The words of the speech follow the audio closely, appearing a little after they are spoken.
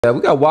Yeah,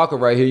 we got Waka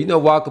right here. You know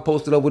Waka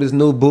posted up with his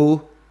new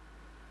boo.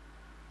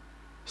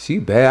 She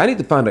bad. I need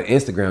to find her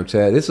Instagram,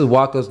 chat. This is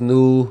Waka's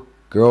new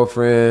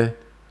girlfriend.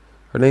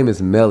 Her name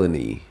is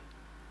Melanie.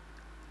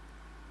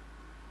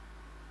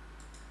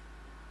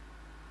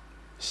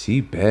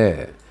 She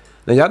bad.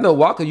 Now y'all know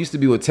Waka used to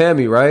be with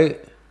Tammy,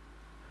 right?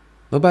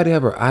 Nobody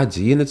have her IG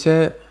in the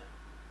chat?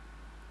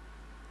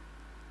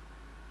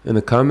 In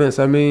the comments,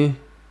 I mean.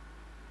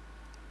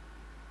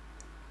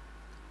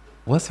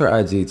 What's her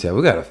IG, chat?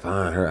 We gotta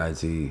find her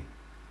IG.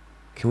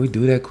 Can we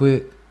do that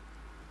quick?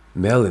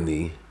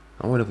 Melanie.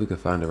 I wonder if we can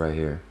find it right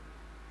here.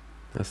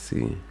 Let's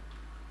see.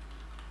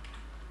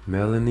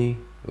 Melanie.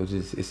 It'll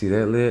just, is she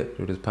that lit?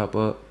 It'll just pop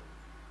up.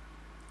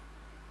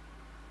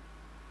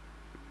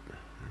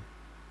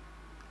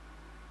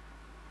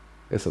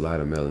 It's a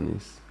lot of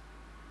Melanies.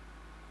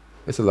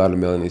 It's a lot of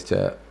Melanies,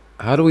 chat.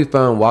 How do we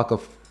find Waka?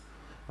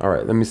 All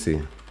right, let me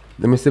see.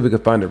 Let me see if we can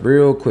find it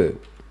real quick.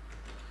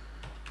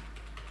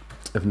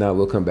 If not,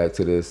 we'll come back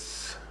to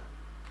this.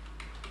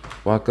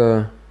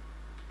 Waka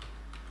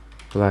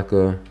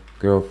FLAKA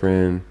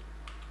girlfriend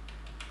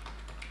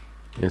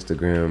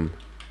Instagram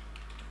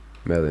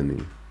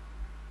Melanie.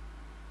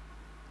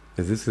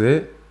 Is this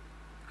it?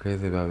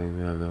 Crazy about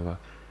me.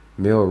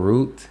 Male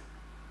root.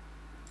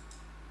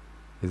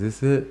 Is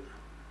this it?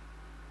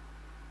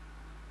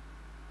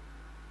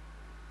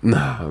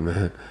 Nah,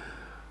 man.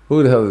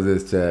 Who the hell is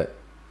this, chat?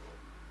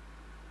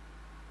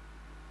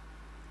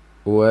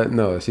 What?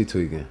 No, she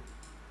tweaking.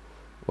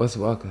 What's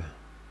Waka?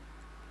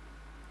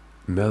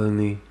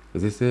 Melanie.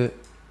 Is this it?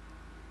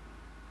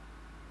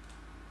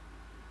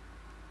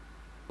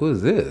 Who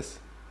is this?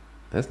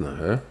 That's not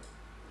her.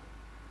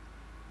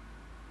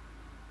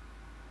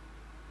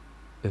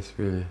 It's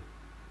really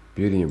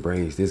Beauty and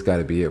Brains. This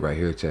gotta be it right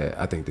here, chat.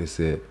 I think this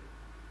is it.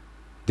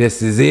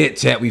 This is it,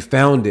 chat. We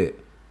found it.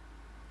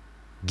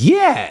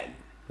 Yeah.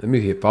 Let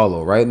me hit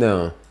follow right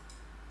now.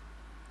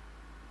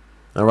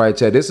 All right,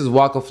 chat. This is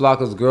Waka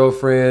FLAKA's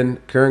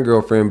girlfriend, current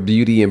girlfriend,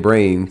 Beauty and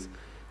Brains.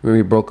 When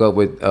he broke up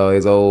with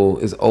his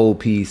old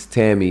piece,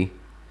 Tammy.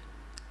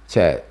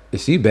 Chat.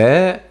 Is she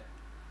bad?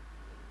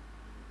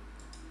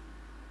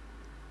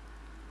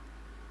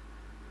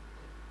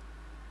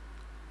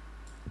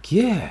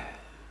 Yeah.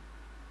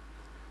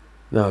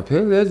 Now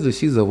apparently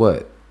she's a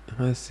what?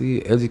 I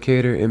see,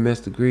 educator, MS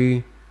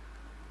degree.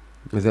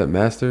 Is that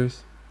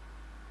master's?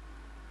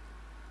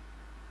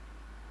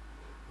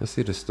 Let's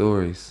see the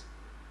stories.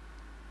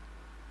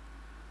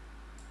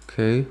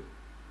 Okay.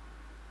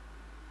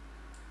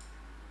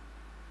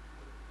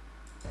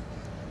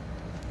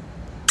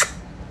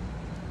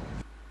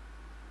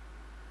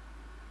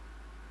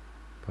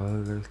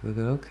 Look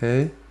at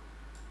okay.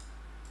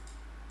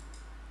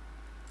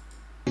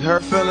 Her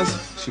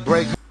feelings, she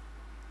break.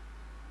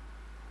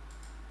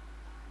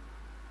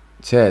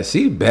 Chat,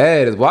 she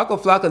bad. Is Waka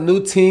FLAKA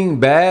new team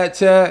bad,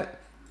 chat?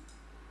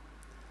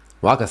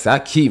 Waka said, I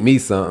keep me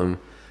something.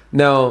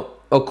 Now,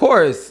 of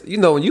course, you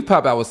know when you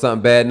pop out with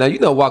something bad. Now you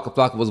know Waka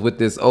FLAKA was with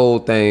this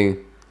old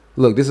thing.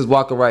 Look, this is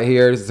Waka right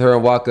here. This is her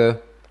and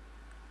Waka.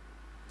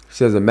 She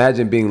says,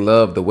 imagine being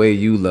loved the way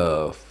you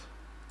love.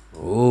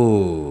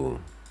 Ooh.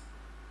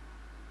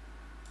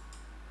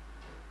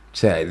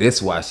 Chat, this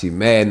is why she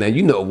mad. Now,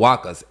 you know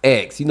Waka's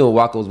ex. You know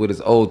Waka was with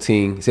his old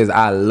team. He says,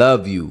 I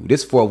love you.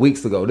 This 4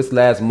 weeks ago. This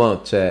last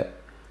month, chat.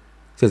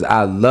 He says,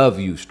 I love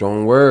you.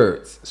 Strong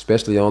words.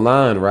 Especially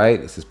online,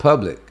 right? This is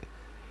public.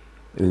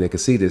 And they can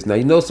see this. Now,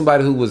 you know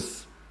somebody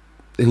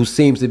who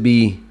seems to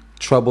be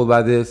troubled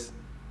by this?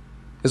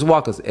 It's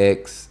Waka's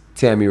ex,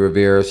 Tammy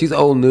Riviera. She's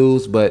old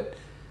news, but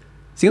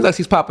seems like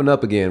she's popping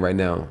up again right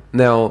now.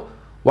 Now,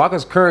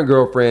 Waka's current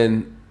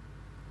girlfriend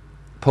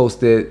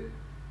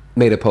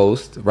made a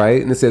post,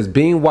 right? And it says,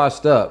 being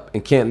washed up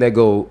and can't let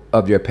go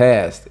of your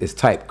past is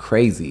type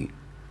crazy.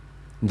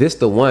 This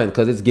the one,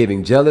 because it's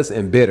giving jealous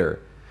and bitter.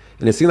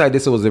 And it seemed like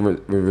this was in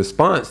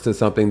response to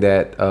something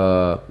that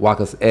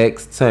Waka's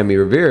ex, Tammy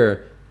Riviera,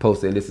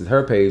 posted. And this is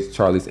her page,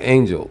 Charlie's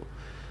Angel.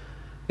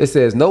 It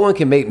says, no one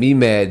can make me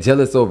mad,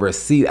 jealous over a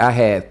seat I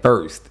had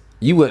first.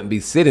 You wouldn't be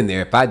sitting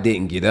there if I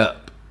didn't get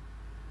up.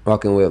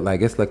 Walking with,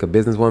 like, it's like a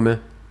businesswoman.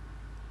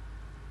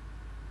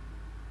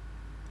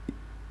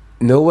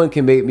 No one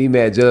can make me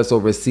mad, jealous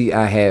over a seat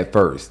I had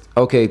first.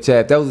 Okay,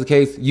 chat, if that was the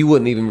case, you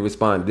wouldn't even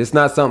respond. It's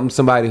not something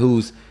somebody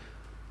who's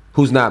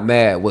not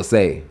mad would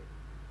say.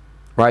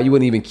 Right? You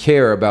wouldn't even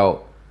care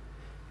about.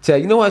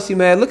 Chat, you know why she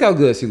mad? Look how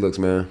good she looks,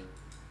 man.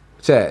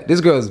 Chat,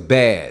 this girl is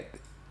bad.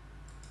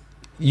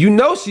 You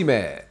know she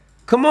mad.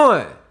 Come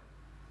on.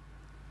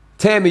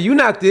 Tammy, you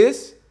not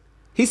this.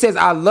 He says,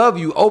 I love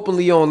you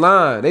openly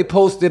online. They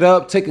posted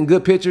up, taking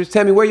good pictures.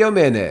 Tammy, where your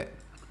man at?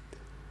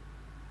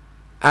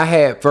 I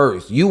had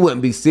first. You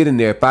wouldn't be sitting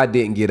there if I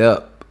didn't get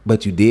up,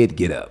 but you did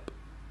get up.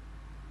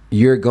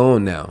 You're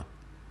gone now.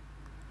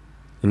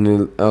 And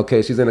then,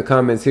 okay, she's in the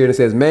comments here and it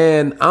says,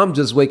 man, I'm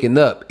just waking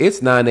up.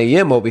 It's 9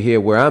 a.m. over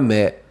here where I'm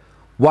at.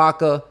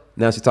 Waka,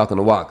 now she's talking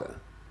to Waka.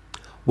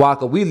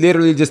 Waka, we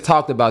literally just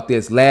talked about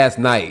this last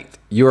night,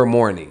 your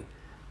morning.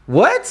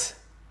 What?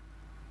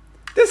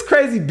 This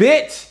crazy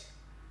bitch.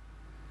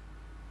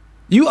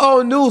 You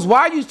own news.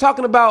 Why are you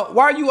talking about,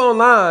 why are you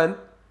online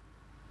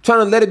trying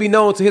to let it be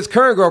known to his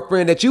current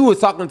girlfriend that you was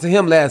talking to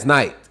him last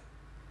night?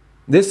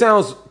 This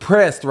sounds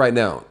pressed right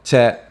now,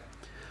 chat.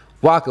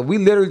 Waka, we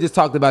literally just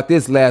talked about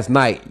this last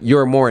night,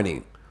 your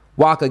morning.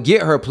 Waka,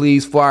 get her,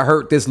 please, before I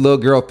hurt this little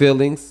girl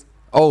feelings.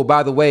 Oh,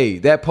 by the way,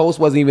 that post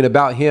wasn't even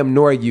about him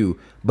nor you,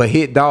 but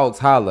hit dogs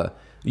holla.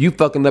 You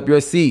fucking up your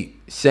seat,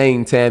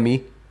 Shane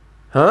Tammy.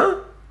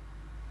 Huh?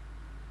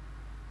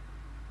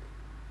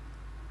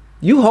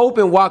 You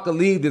hoping Waka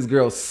leave this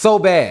girl so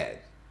bad.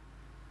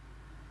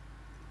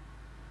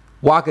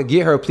 Waka,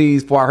 get her,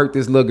 please, before I hurt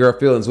this little girl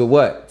feelings. With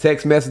what?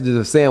 Text messages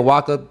of saying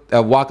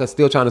Waka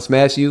still trying to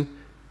smash you?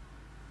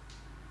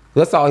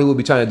 That's all he would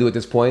be trying to do at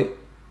this point,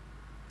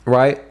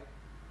 right?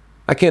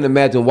 I can't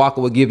imagine Waka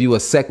would give you a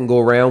second go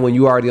around when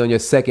you already on your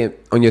second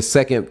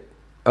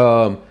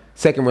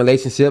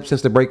relationship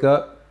since the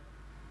breakup,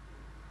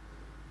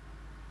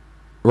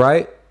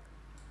 right?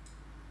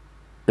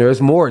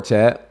 There's more,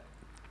 chat.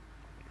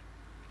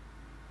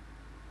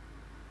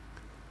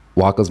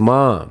 Waka's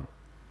mom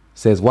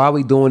says, why are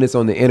we doing this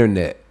on the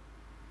internet?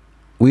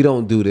 We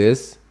don't do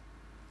this.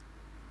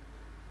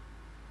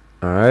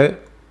 All right.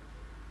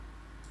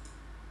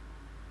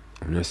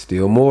 And there's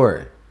still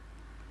more.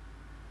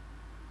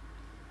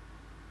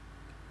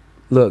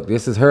 Look,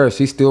 this is her.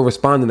 She's still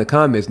responding to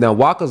comments. Now,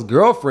 Waka's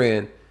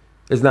girlfriend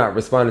is not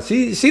responding.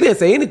 She didn't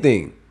say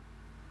anything.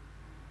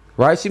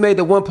 Right? She made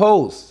the one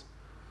post.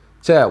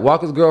 Chat,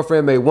 Waka's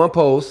girlfriend made one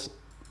post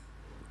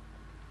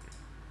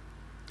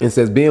and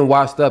says, being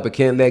washed up and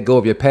can't let go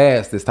of your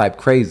past is type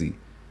crazy.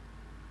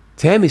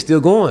 Tammy's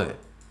still going.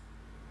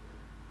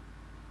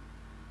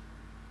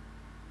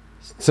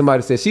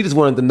 Somebody said she just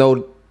wanted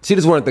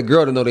the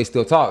girl to know they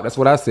still talk. That's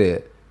what I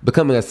said.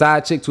 Becoming a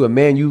side chick to a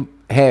man you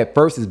had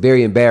first is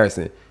very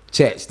embarrassing.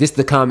 Chat, this is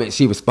the comment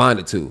she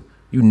responded to.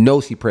 You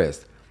know she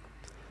pressed.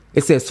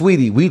 It says,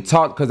 sweetie, we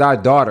talked because our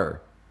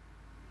daughter,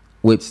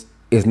 which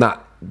is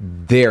not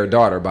their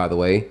daughter, by the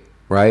way,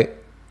 right?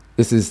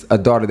 This is a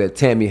daughter that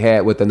Tammy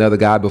had with another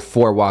guy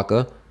before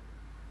Waka.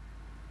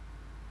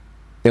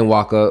 And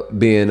Waka,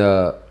 being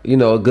a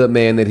good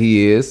man that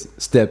he is,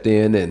 stepped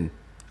in and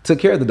took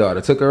care of the daughter,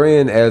 took her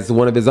in as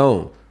one of his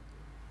own.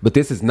 But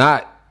this is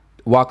not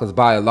Waka's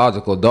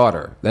biological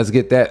daughter. Let's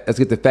get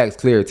the facts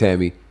clear,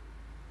 Tammy.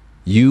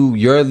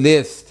 Your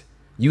list,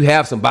 you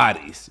have some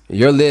bodies.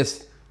 Your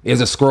list is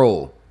a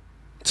scroll,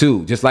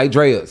 too, just like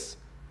Drea's.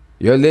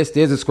 Your list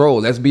is a scroll.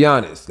 Let's be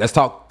honest. Let's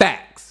talk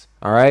facts,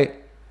 all right?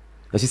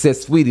 And she said,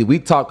 sweetie, we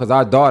talked because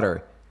our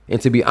daughter,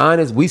 and to be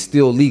honest, we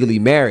still legally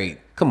married.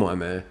 Come on,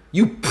 man.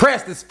 You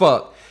pressed as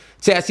fuck.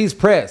 Chat, she's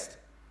pressed.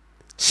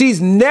 She's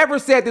never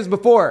said this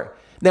before.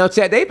 Now,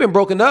 chat, they've been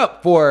broken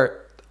up for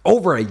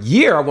over a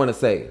year, I want to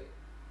say.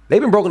 They've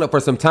been broken up for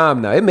some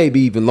time now. It may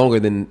be even longer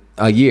than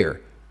a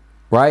year,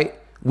 right?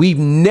 We've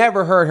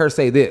never heard her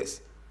say this,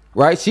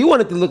 right? She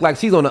wanted to look like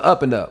she's on the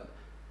up and up.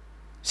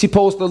 She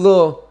posted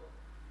little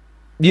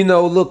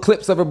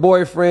clips of her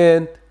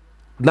boyfriend.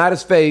 Not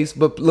his face,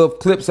 but little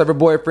clips of her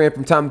boyfriend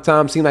from time to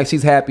time. Seem like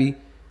she's happy.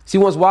 She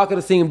wants Waka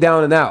to see him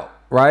down and out,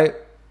 right?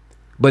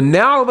 But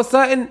now all of a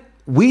sudden,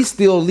 we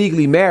still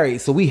legally married,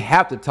 so we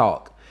have to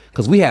talk.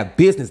 Because we have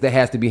business that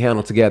has to be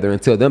handled together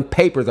until them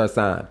papers are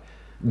signed.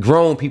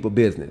 Grown people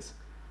business.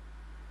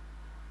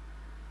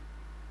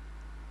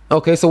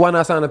 Okay, so why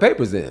not sign the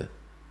papers then?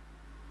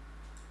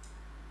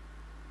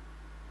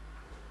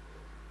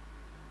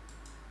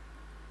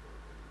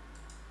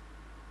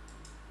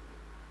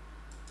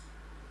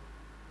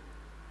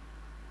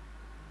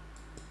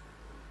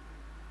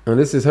 And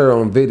this is her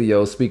on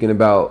video speaking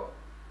about,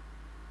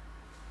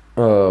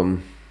 I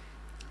don't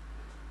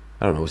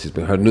know what she's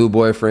been, her new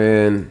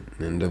boyfriend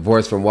and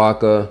divorce from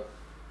Waka.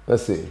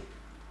 Let's see.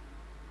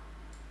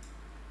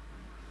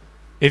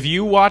 If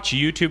you watch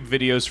YouTube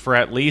videos for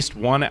at least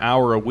 1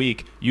 hour a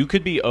week, you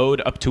could be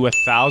owed up to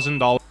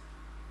 $1,000.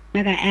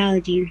 I got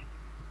allergies.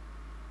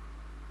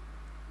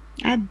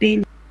 I've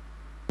been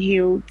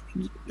healed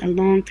a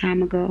long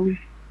time ago.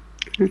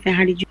 I said,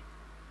 how did you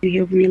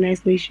heal from your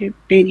last relationship?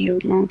 Been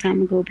healed a long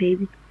time ago,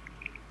 baby.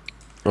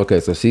 Okay,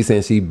 so she's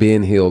saying she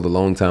been healed a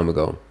long time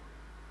ago.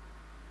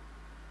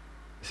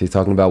 She's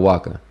talking about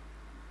Waka.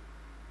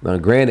 Now,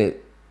 granted,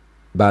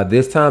 by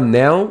this time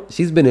now,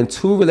 she's been in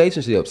 2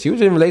 relationships. She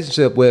was in a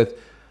relationship with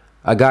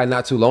a guy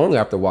not too long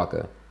after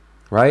Waka,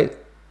 right?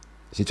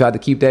 She tried to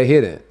keep that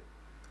hidden.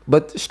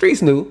 But the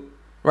streets knew,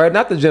 right?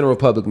 Not the general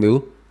public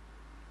knew.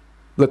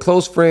 The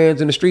close friends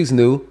in the streets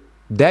knew.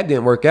 That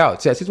didn't work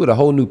out. She's with a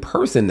whole new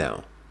person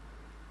now.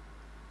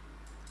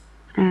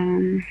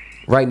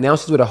 Right now,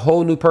 she's with a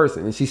whole new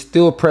person, and she's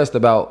still pressed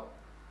about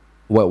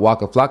what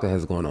Waka Flocka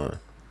has going on.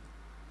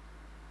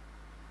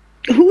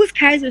 Who is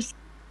Kaiser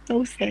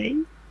so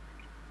sad?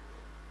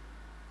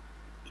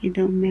 It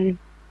don't matter.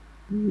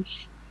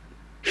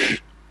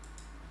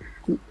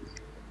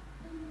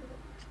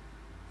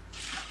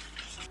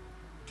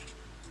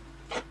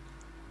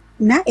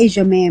 Now is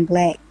your man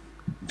black?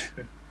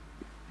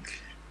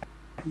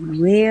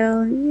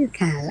 Well, he's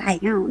kind of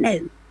like, I don't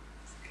know.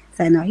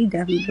 So no, he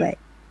definitely black.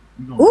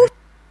 Ooh,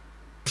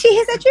 she He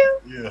hits at you?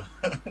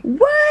 Yeah.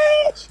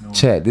 What?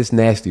 Chat, this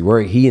nasty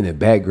word. He in the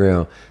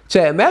background.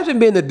 Chat, imagine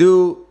being the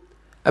dude.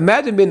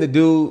 Imagine being the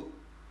dude.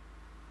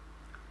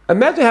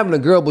 Imagine having a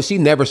girl, but she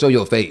never show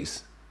your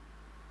face.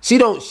 She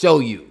don't show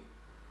you.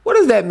 What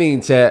does that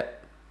mean,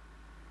 chat?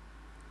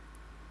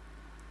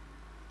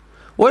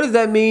 What does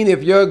that mean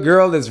if your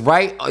girl is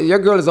your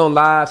girl is on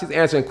live, she's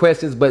answering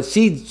questions, but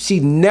she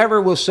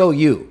never will show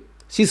you.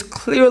 She's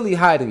clearly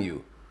hiding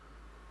you.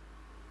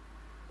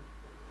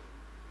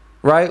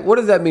 Right? What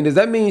does that mean? Does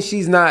that mean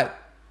she's not,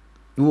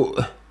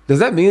 does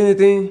that mean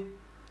anything?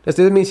 Does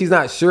that mean she's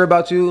not sure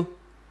about you?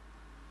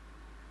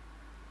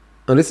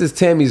 Oh, this is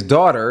Tammy's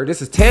daughter.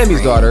 This is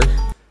Tammy's daughter.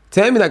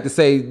 Tammy like to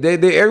say,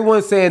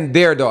 everyone's saying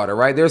their daughter,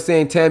 right? They're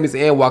saying Tammy's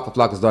and Waka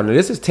Flaka's daughter. Now,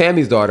 this is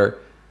Tammy's daughter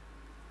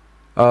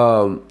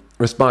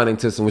responding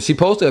to someone. She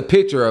posted a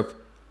picture of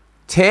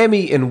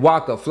Tammy and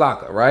Waka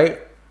Flaka, right?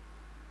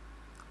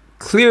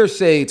 Clear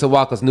shade to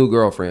Waka's new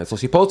girlfriend. So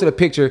she posted a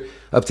picture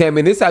of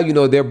Tammy, and this is how you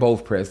know they're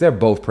both pressed. They're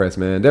both pressed,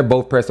 man. They're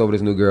both pressed over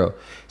this new girl.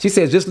 She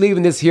says, just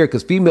leaving this here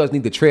because females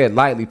need to tread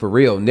lightly for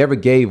real. Never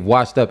gave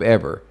washed up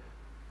ever.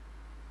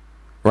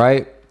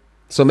 Right?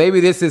 So maybe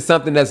this is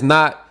something that's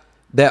not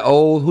that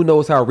old. Who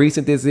knows how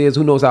recent this is?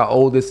 Who knows how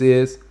old this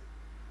is?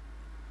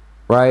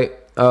 Right?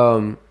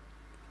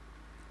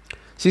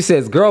 She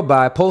says, girl,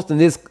 bye, posting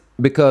this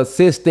because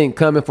sis think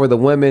coming for the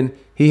women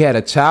he had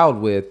a child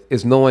with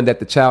is knowing that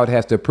the child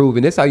has to approve.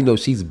 And this is how you know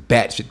she's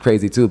batshit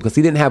crazy too, because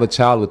he didn't have a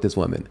child with this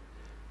woman.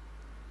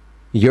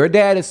 Your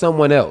dad is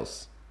someone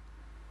else.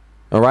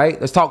 All right?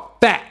 Let's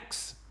talk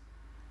facts.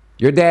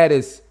 Your dad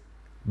is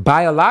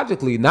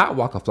biologically not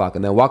Waka Flaka.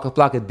 Now, Waka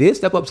Flaka did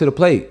step up to the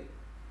plate.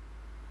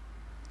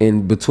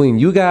 And between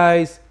you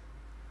guys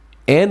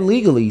and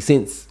legally,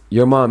 since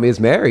your mom is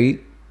married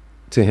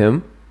to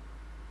him,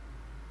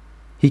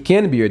 he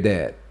can be your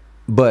dad.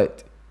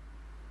 But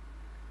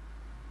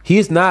he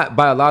is not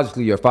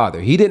biologically your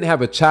father. He didn't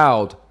have a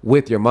child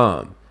with your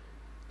mom.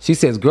 She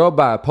says, girl,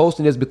 by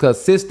posting this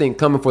because sis think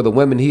coming for the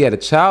women he had a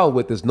child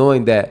with is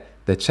knowing that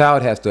the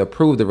child has to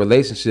approve the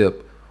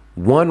relationship.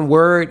 One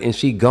word and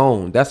she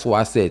gone. That's why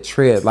I said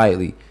tread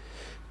lightly.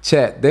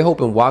 Chat, they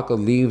hoping Waka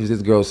leaves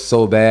this girl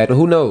so bad.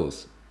 Who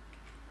knows?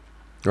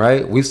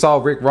 Right? We saw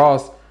Rick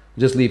Ross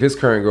just leave his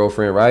current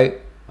girlfriend,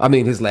 right? I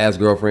mean, his last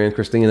girlfriend,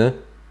 Christina.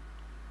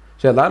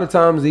 Chat, a lot of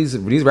times these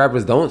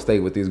rappers don't stay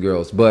with these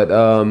girls. But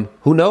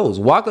who knows?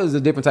 Waka is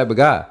a different type of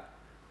guy.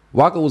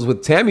 Waka was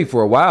with Tammy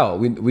for a while.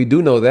 We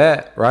do know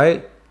that,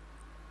 right?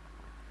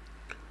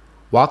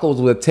 Waka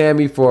was with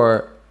Tammy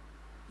for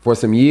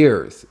some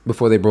years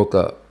before they broke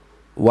up.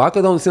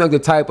 Waka don't seem like the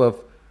type of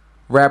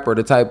rapper,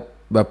 the type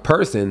of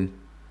person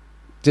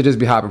to just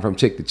be hopping from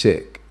chick to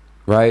chick,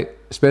 right?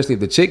 Especially if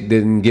the chick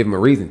didn't give him a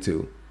reason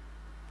to.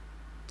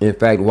 In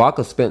fact,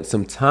 Waka spent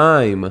some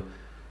time.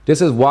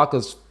 This is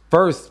Waka's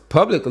first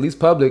public, at least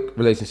public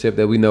relationship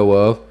that we know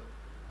of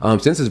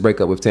since his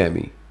breakup with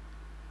Tammy,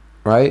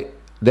 right?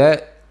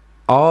 That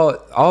all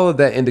of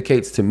that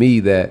indicates to me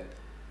that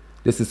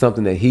this is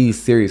something that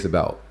he's serious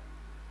about,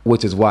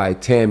 which is why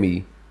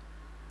Tammy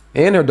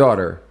and her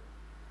daughter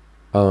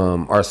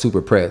are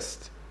super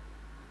pressed.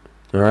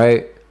 All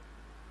right.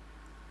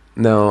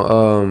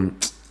 Now,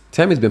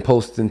 Tammy's been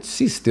posting.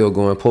 She's still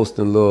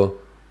posting little.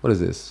 What is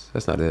this?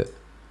 That's not it.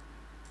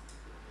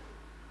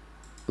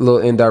 Little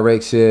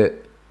indirect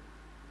shit.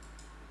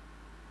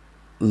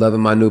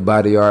 Loving my new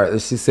body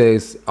art. She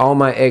says, all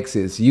my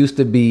exes used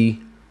to be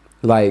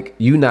like,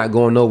 you not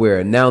going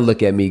nowhere. Now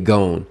look at me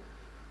gone.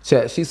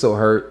 Chat, she's so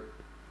hurt.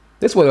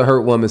 This is what a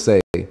hurt woman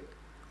say.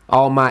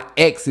 All my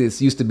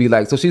exes used to be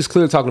like, so she's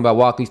clearly talking about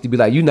Waka used to be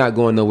like, you not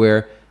going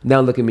nowhere.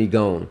 Now look at me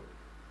gone.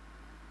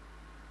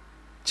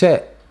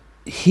 Chat,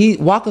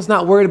 Waka's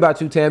not worried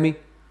about you, Tammy.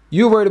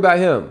 You're worried about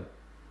him.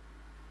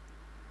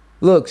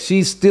 Look,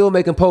 she's still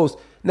making posts.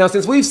 Now,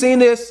 since we've seen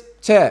this,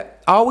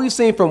 chat, all we've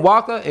seen from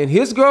Waka and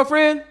his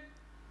girlfriend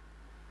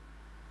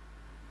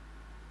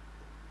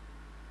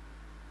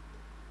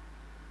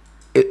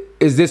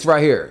is this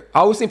right here.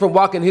 All we've seen from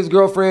Waka and his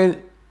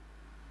girlfriend.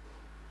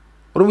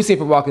 What have we seen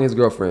from Waka and his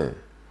girlfriend?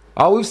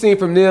 All we've seen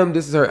from them,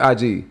 this is her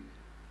IG.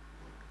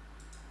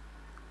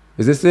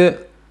 Is this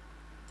it?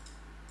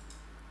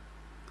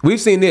 We've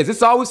seen this. This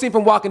is all we've seen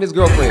from Waka and his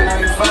girlfriend.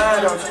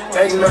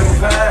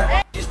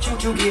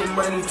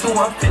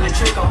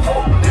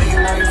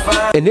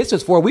 And this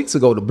was 4 weeks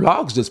ago. The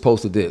blogs just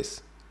posted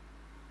this.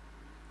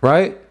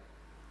 Right?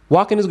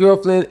 Waka and his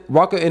girlfriend,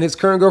 Waka and his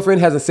current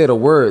girlfriend hasn't said a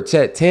word.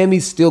 Chat,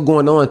 Tammy's still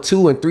going on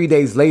 2 and 3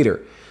 days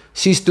later.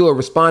 She's still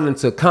responding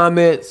to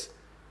comments,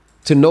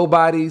 to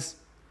nobodies.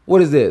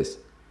 What is this?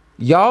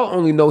 Y'all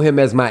only know him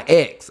as my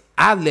ex.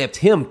 I left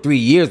him 3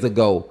 years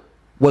ago.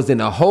 Was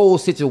in a whole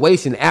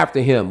situation after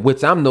him,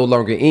 which I'm no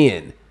longer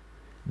in.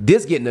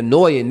 This getting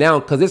annoying now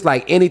because it's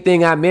like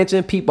anything I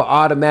mention, people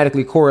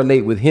automatically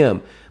correlate with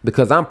him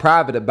because I'm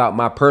private about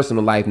my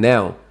personal life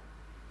now.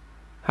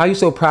 How you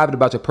so private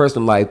about your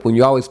personal life when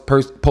you're always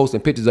posting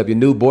pictures of your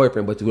new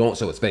boyfriend, but you don't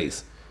show his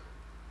face?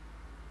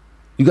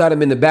 You got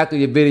him in the back of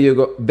your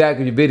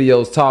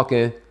videos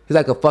talking. He's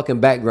like a fucking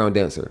background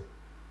dancer.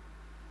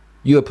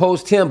 You would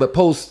post him, but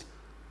post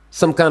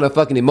some kind of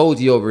fucking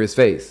emoji over his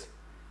face.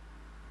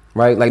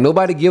 Right? Like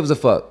nobody gives a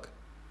fuck.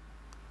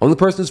 Only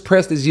person who's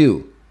pressed is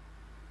you.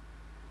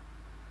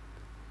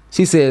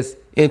 She says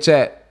in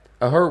chat,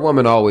 a hurt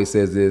woman always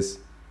says this.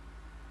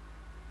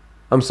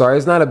 I'm sorry,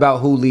 it's not about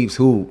who leaves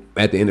who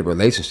at the end of a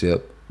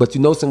relationship, but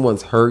you know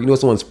someone's hurt, you know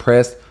someone's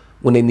pressed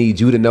when they need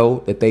you to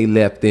know that they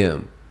left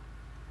them.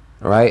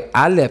 All right?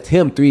 I left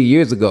him 3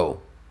 years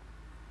ago.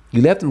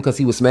 You left him because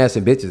he was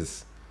smashing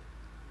bitches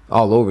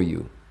all over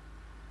you.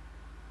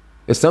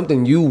 It's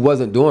something you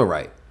wasn't doing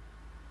right.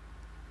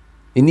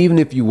 And even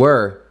if you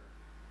were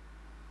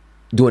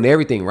doing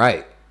everything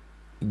right,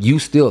 you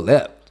still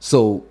left.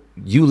 So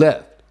you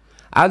left.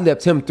 I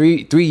left him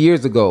three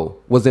years ago,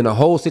 was in a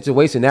whole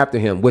situation after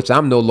him, which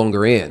I'm no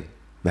longer in.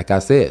 Like I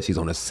said, she's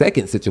on a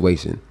second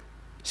situation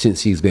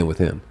since she's been with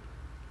him.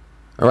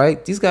 All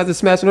right? These guys are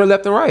smashing her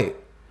left and right.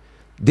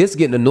 This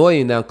getting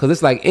annoying now because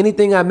it's like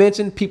anything I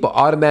mention, people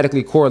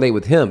automatically correlate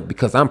with him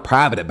because I'm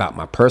private about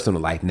my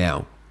personal life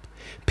now.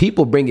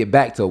 People bring it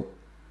back to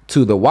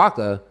the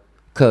Waka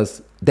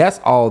because that's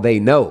all they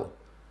know.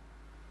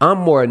 I'm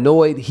more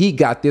annoyed he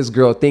got this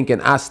girl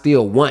thinking I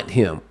still want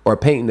him or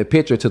painting the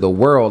picture to the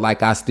world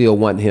like I still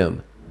want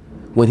him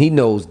when he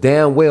knows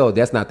damn well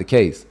that's not the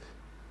case.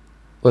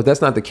 Well, if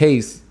that's not the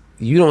case,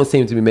 you don't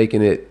seem to be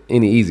making it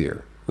any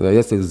easier. Like,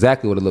 that's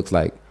exactly what it looks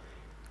like.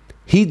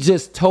 He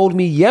just told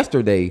me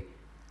yesterday.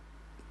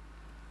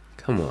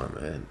 Come on,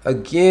 man.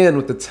 Again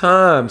with the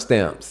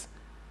timestamps.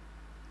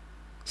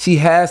 She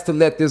has to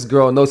let this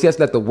girl know. She has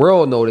to let the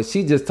world know that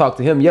she just talked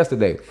to him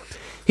yesterday.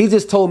 He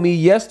just told me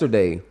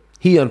yesterday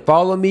he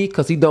unfollowed me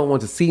because he don't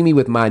want to see me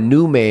with my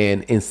new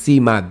man and see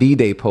my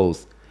B-Day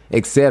post,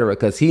 etc.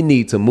 because he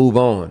needs to move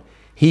on.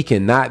 He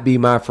cannot be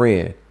my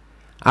friend.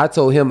 I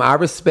told him I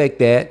respect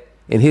that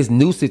in his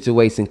new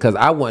situation because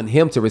I want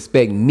him to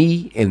respect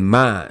me and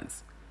mine.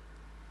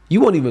 You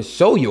won't even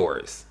show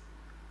yours.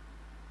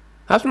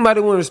 How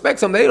somebody want to respect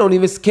something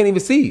they can't even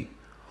see?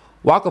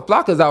 Waka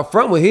Flaka's out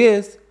front with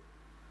his.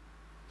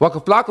 Waka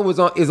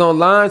Flaka is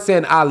online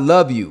saying I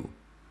love you.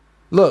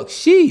 Look,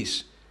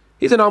 sheesh.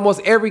 He's in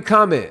almost every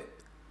comment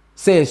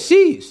saying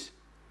sheesh.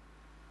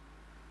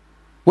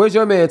 Where's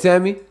your man,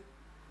 Tammy?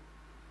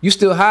 You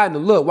still hiding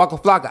him. Look, Waka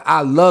Flaka,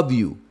 I love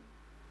you.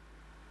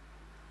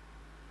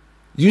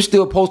 You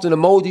still posting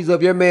emojis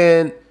of your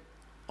man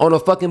on a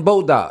fucking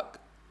boat dock.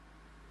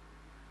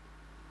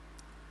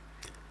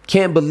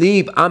 Can't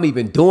believe I'm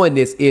even doing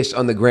this ish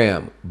on the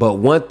gram. But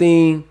one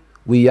thing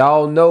we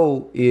all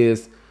know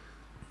is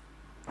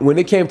when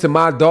it came to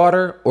my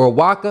daughter or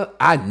Waka,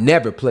 I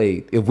never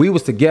played. If we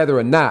was together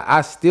or not,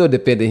 I still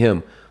defended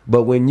him.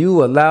 But when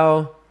you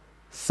allow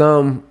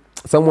someone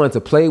to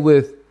play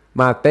with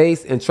my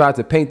face and try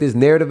to paint this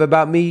narrative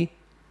about me,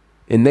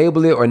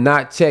 enable it or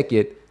not check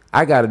it,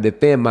 I got to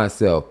defend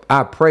myself.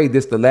 I pray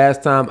this the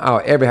last time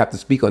I'll ever have to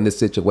speak on this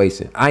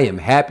situation. I am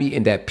happy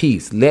and at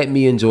peace. Let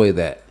me enjoy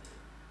that.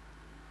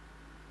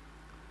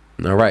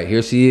 All right,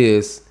 here she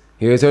is.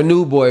 Here's her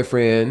new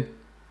boyfriend,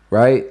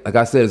 right? Like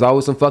I said, there's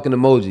always some fucking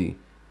emoji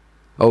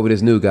over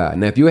this new guy.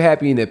 Now, if you're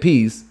happy and at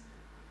peace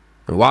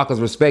and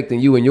Waka's respecting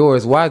you and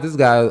yours, why is this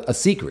guy a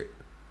secret?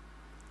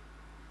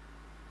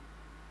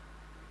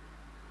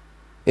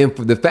 And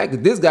for the fact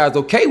that this guy's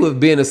okay with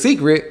being a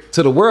secret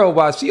to the world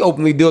while she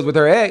openly deals with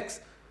her ex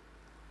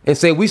and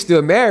say we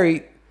still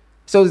married,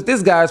 so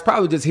this guy's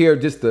probably just here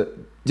just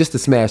to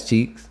smash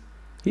cheeks.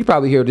 He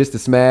probably here just to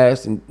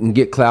smash and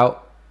get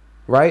clout,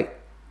 right?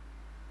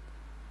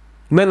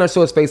 He might not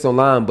show his face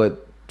online,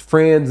 but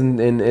friends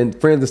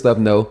and friends and stuff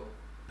know.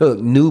 Look,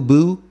 new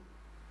boo.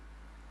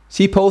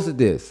 She posted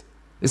this.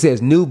 It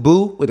says new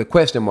boo with a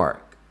question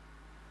mark.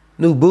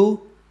 New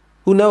boo?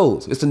 Who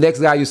knows? It's the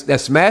next guy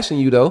that's smashing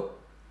you though.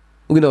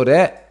 We know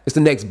that. It's the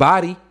next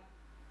body.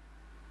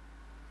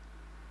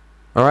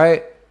 All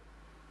right?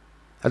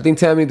 I think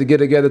Tammy to get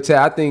together.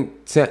 I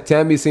think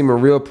Tammy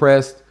seeming real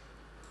pressed.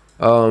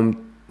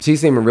 She's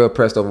seeming real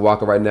pressed over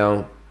Waka right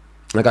now.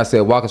 Like I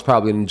said, Waka's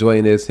probably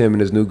enjoying this. Him and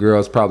his new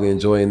girl's probably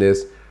enjoying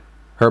this.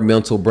 Her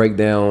mental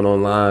breakdown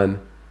online.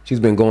 She's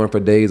been going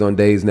for days on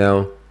days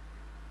now.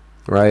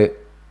 Right?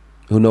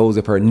 Who knows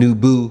if her new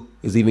boo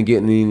is even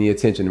getting any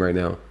attention right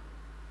now.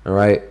 All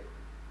right?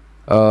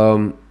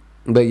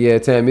 But yeah,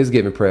 Tammy is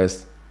getting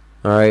pressed.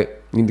 All right?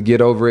 You need to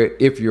get over it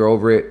if you're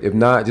over it. If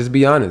not, just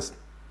be honest.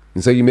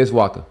 And say you miss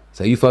Waka.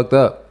 Say you fucked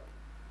up.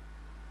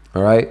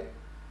 All right?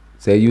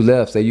 Say you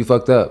left. Say you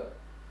fucked up.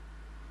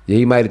 Yeah,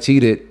 he might have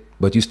cheated,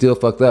 but you still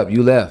fucked up.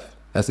 You left.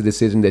 That's a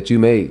decision that you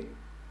made.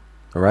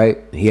 All right?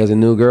 He has a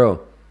new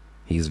girl.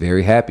 He's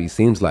very happy,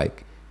 seems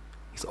like.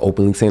 He's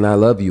openly saying I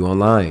love you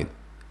online.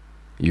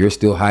 You're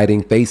still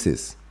hiding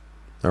faces.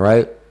 All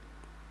right?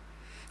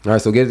 All right,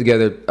 so get it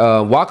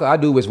together. Waka, I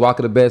do wish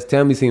Waka the best.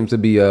 Tammy seems to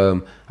be, I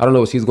don't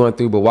know what she's going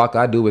through, but Waka,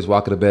 I do wish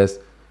Waka the best.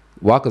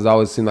 Waka's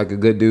always seemed like a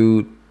good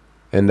dude.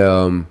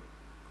 And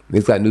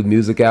he's got new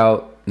music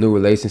out, new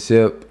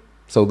relationship.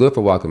 So good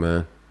for Waka,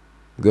 man.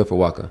 Good for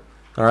Waka.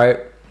 All right.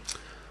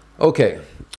 Okay.